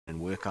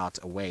work out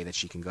a way that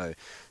she can go.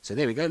 So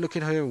there we go. Look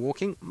at her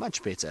walking,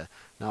 much better.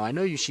 Now I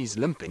know she's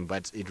limping,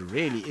 but it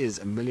really is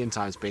a million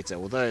times better,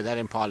 although that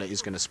impala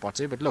is going to spot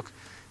her. But look,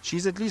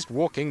 she's at least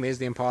walking. There's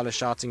the impala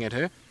shouting at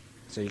her.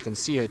 So you can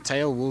see her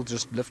tail will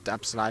just lift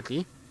up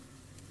slightly.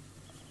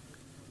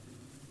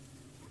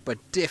 But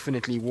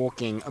definitely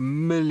walking a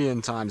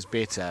million times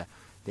better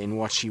than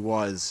what she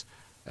was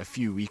a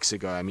few weeks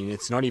ago. I mean,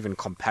 it's not even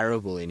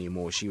comparable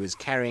anymore. She was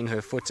carrying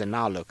her foot, and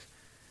now look,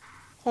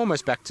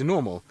 almost back to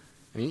normal.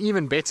 I mean,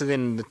 even better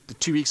than the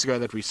 2 weeks ago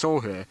that we saw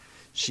her.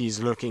 She's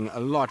looking a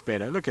lot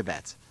better. Look at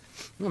that.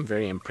 I'm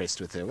very impressed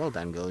with her. Well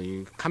done, girl.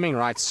 You're coming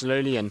right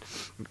slowly, and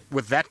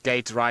with that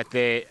gait right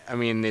there, I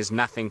mean, there's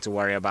nothing to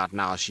worry about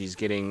now. She's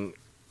getting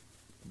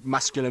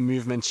muscular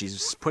movement.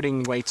 She's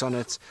putting weight on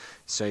it,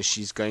 so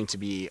she's going to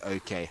be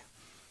okay.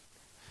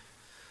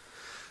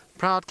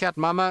 Proud cat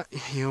mama,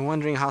 you're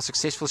wondering how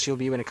successful she'll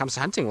be when it comes to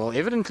hunting. Well,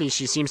 evidently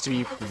she seems to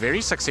be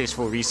very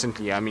successful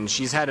recently. I mean,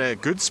 she's had a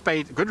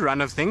good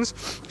run of things.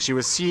 She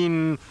was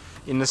seen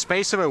in the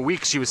space of a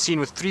week. She was seen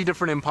with 3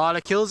 different impala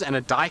kills and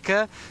a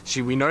duiker.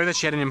 We know that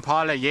she had an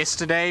impala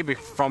yesterday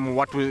from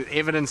what was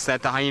evidence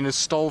that the hyenas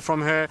stole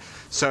from her.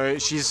 So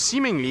she's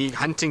seemingly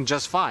hunting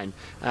just fine.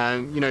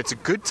 You know, it's a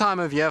good time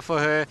of year for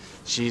her.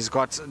 She's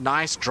got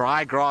nice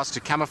dry grass to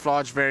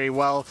camouflage very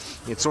well.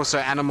 It's also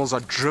animals are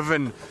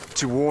driven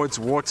towards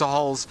water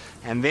holes,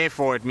 and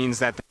therefore it means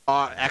that they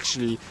are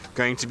actually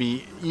going to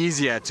be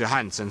easier to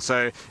hunt. And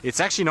so it's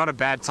actually not a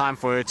bad time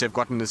for her to have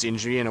gotten this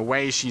injury. In a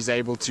way, she's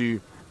able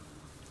to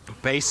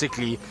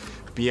basically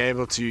be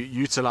able to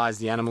utilize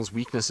the animal's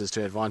weaknesses to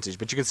her advantage.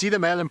 But you can see the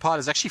male impala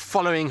is actually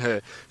following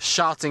her,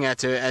 shouting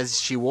at her as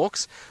she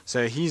walks.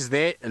 So he's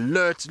there,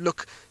 alert,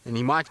 look, and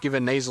he might give a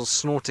nasal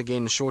snort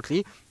again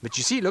shortly. But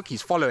you see, look,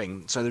 he's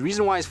following. So the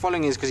reason why he's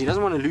following is because he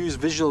doesn't want to lose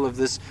visual of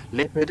this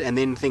leopard and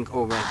then think,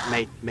 oh,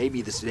 mate,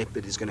 maybe this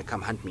leopard is going to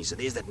come hunt me. So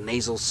there's that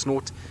nasal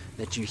snort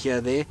that you hear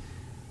there.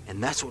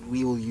 And that's what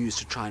we will use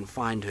to try and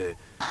find her.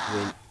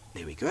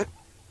 There we go.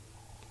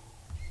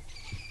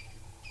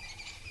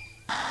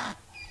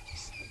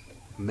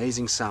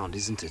 Amazing sound,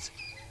 isn't it?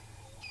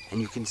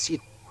 And you can see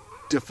it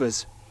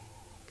differs.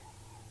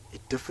 It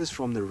differs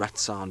from the rat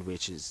sound,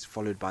 which is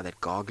followed by that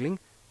gargling.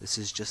 This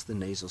is just the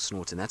nasal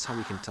snort, and that's how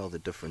we can tell the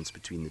difference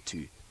between the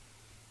two.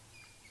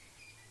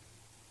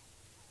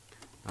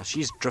 Now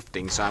she's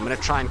drifting, so I'm going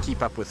to try and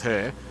keep up with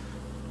her.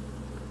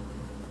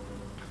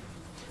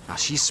 Now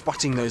she's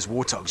spotting those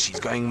warthogs. She's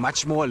going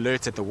much more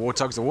alert at the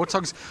warthogs. The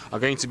warthogs are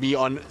going to be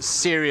on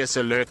serious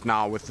alert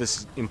now with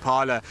this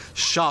impala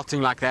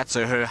shouting like that.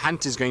 So her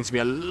hunt is going to be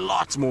a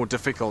lot more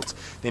difficult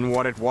than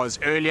what it was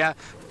earlier.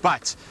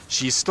 But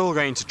she's still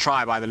going to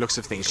try by the looks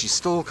of things. She's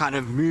still kind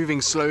of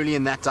moving slowly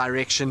in that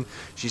direction.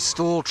 She's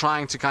still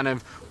trying to kind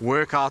of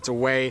work out a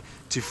way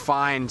to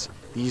find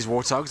these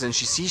warthogs. And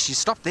she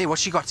stopped there.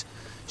 What's she got?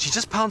 She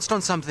just pounced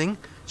on something.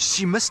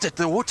 She missed it.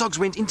 The warthogs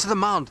went into the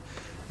mound.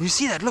 You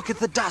see that? Look at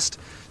the dust.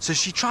 So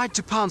she tried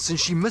to pounce and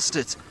she missed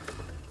it.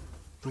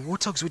 The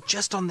warthogs were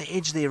just on the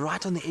edge there,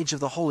 right on the edge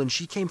of the hole, and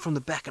she came from the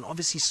back and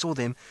obviously saw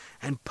them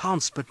and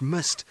pounced but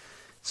missed.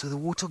 So the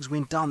warthogs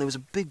went down. There was a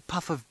big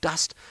puff of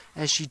dust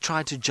as she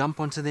tried to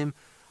jump onto them.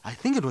 I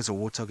think it was a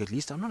warthog at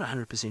least. I'm not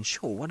 100%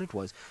 sure what it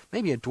was.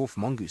 Maybe a dwarf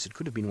mongoose. It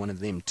could have been one of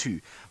them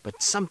too.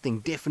 But something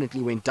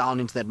definitely went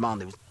down into that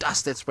mound. There was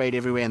dust that sprayed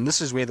everywhere, and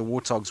this is where the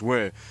warthogs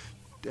were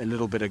a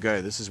little bit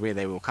ago. This is where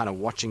they were kind of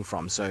watching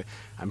from. So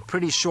I'm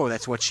pretty sure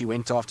that's what she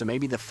went after.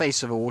 Maybe the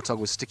face of a warthog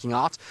was sticking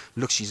out.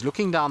 Look, she's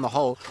looking down the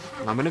hole.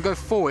 I'm going to go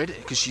forward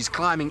because she's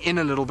climbing in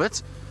a little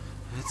bit.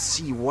 Let's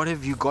see, what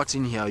have you got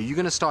in here? Are you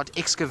going to start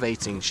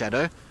excavating,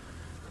 Shadow?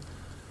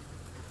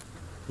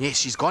 Yes,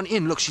 she's gone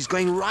in. Look, she's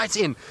going right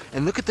in.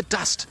 And look at the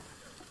dust.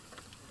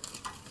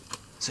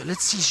 So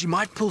let's see, she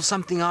might pull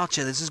something out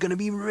here. This is going to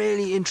be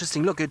really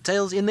interesting. Look, her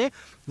tail's in there.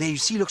 There, you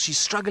see, look, she's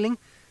struggling.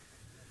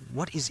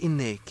 What is in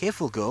there?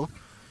 Careful, girl.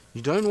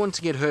 You don't want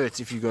to get hurt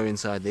if you go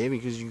inside there,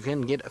 because you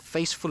can get a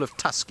face full of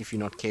tusk if you're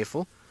not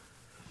careful.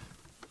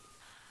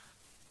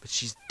 But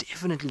she's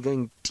definitely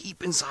going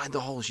deep inside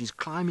the hole. She's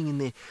climbing in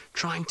there,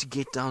 trying to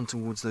get down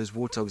towards those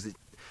warthogs. It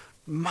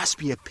must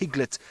be a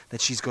piglet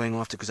that she's going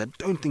after, because I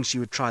don't think she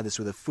would try this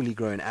with a fully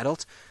grown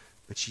adult.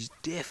 But she's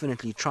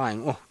definitely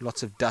trying. Oh,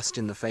 lots of dust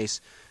in the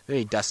face.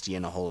 Very dusty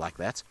in a hole like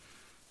that.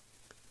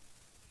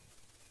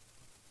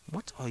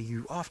 What are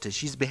you after?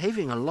 She's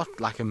behaving a lot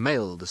like a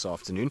male this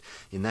afternoon,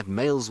 in that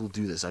males will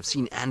do this. I've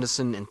seen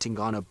Anderson and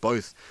Tingana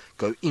both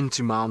go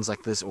into mounds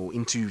like this, or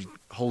into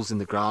holes in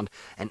the ground,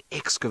 and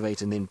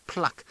excavate and then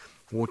pluck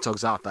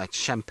warthogs out like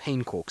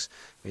champagne corks.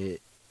 You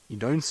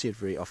don't see it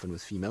very often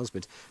with females,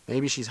 but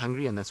maybe she's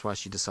hungry and that's why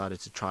she decided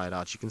to try it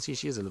out. You can see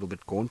she is a little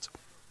bit gaunt.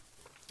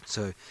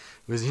 So it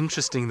was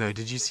interesting though.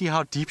 Did you see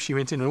how deep she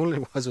went in? And all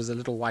it was a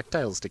little white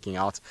tail sticking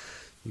out.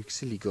 You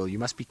silly girl, you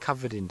must be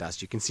covered in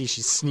dust. You can see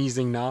she's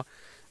sneezing now.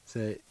 So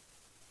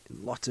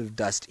a lot of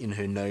dust in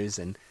her nose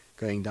and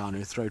going down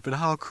her throat. But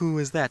how cool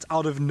is that?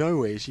 Out of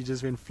nowhere, she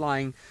just went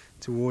flying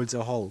towards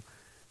a hole.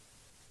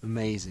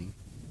 Amazing.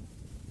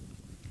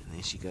 And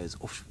there she goes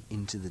off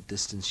into the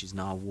distance. She's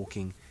now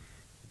walking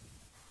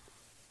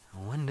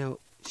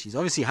she's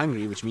obviously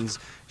hungry, which means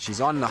she's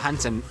on the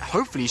hunt, and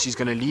hopefully she's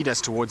going to lead us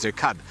towards her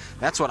cub.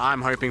 That's what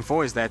I'm hoping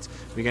for, is that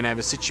we're going to have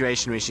a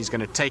situation where she's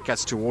going to take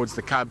us towards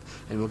the cub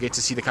and we'll get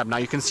to see the cub. Now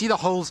you can see the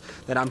holes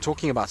that I'm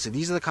talking about. So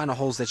these are the kind of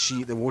holes that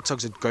the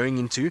warthogs are going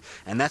into,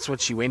 and that's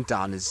what she went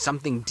down, is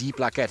something deep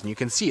like that. And you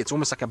can see it's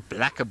almost like a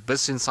black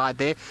abyss inside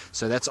there.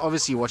 So that's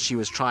obviously what she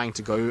was trying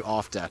to go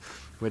after.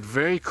 But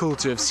very cool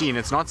to have seen.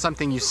 It's not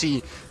something you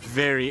see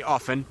very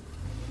often.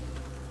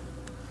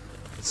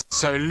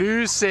 So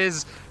Lou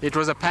says it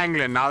was a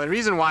pangolin. Now the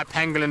reason why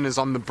pangolin is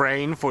on the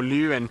brain for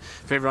Lou and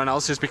for everyone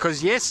else is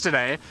because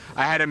yesterday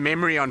I had a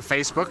memory on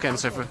Facebook, and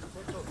so for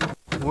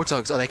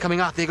warthogs, are they coming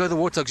out? There go the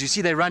warthogs. You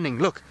see they're running.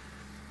 Look,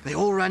 they're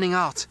all running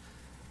out.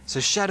 So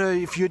Shadow,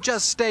 if you had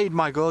just stayed,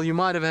 my girl, you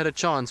might have had a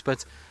chance,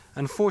 but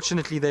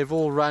unfortunately they've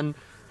all run,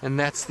 and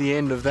that's the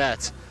end of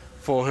that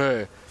for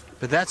her.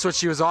 But that's what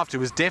she was after. It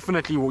was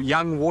definitely a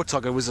young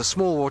warthog. It was a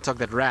small warthog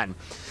that ran.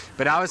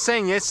 But I was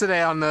saying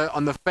yesterday on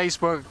the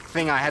Facebook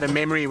thing, I had a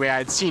memory where I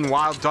had seen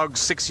wild dogs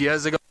 6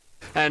 years ago,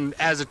 and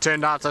as it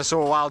turned out I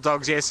saw wild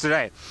dogs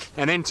yesterday.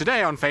 And then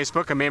today on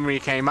Facebook a memory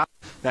came up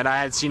that I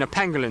had seen a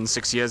pangolin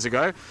 6 years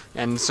ago,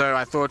 and so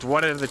I thought,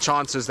 what are the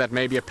chances that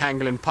maybe a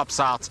pangolin pops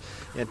out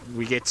and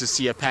we get to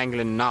see a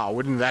pangolin now?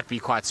 Wouldn't that be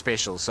quite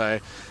special? So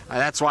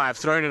that's why I've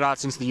thrown it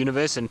out into the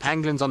universe, and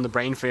pangolins on the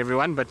brain for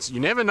everyone. But you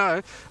never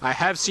know, I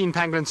have seen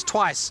pangolins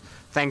twice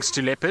thanks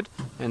to leopard,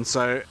 and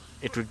so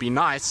it would be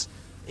nice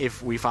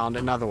if we found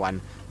another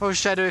one. Oh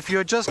Shadow, if you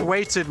had just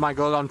waited, my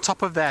girl, on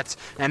top of that.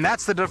 And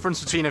that's the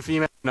difference between a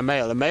female and a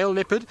male. A male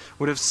leopard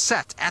would have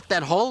sat at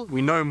that hole.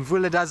 We know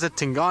Mvula does it,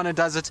 Tingana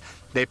does it.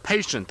 They're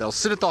patient. They'll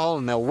sit at the hole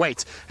and they'll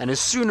wait. And as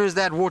soon as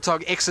that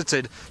warthog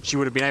exited, she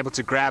would have been able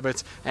to grab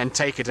it and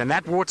take it. And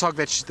that warthog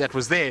that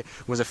was there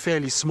was a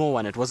fairly small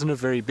one. It wasn't a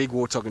very big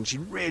warthog, and she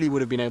really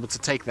would have been able to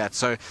take that.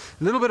 So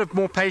a little bit of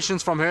more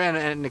patience from her, and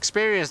an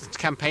experienced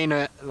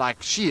campaigner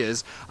like she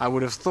is, I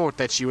would have thought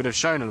that she would have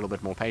shown a little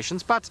bit more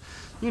patience. But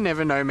you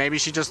never know. Maybe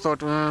she just thought,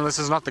 this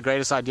is not the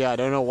greatest idea. I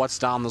don't know what's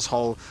down this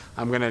hole.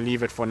 I'm going to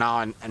leave it for now,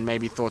 and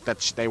maybe thought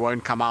that they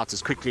won't come out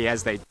as quickly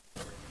as they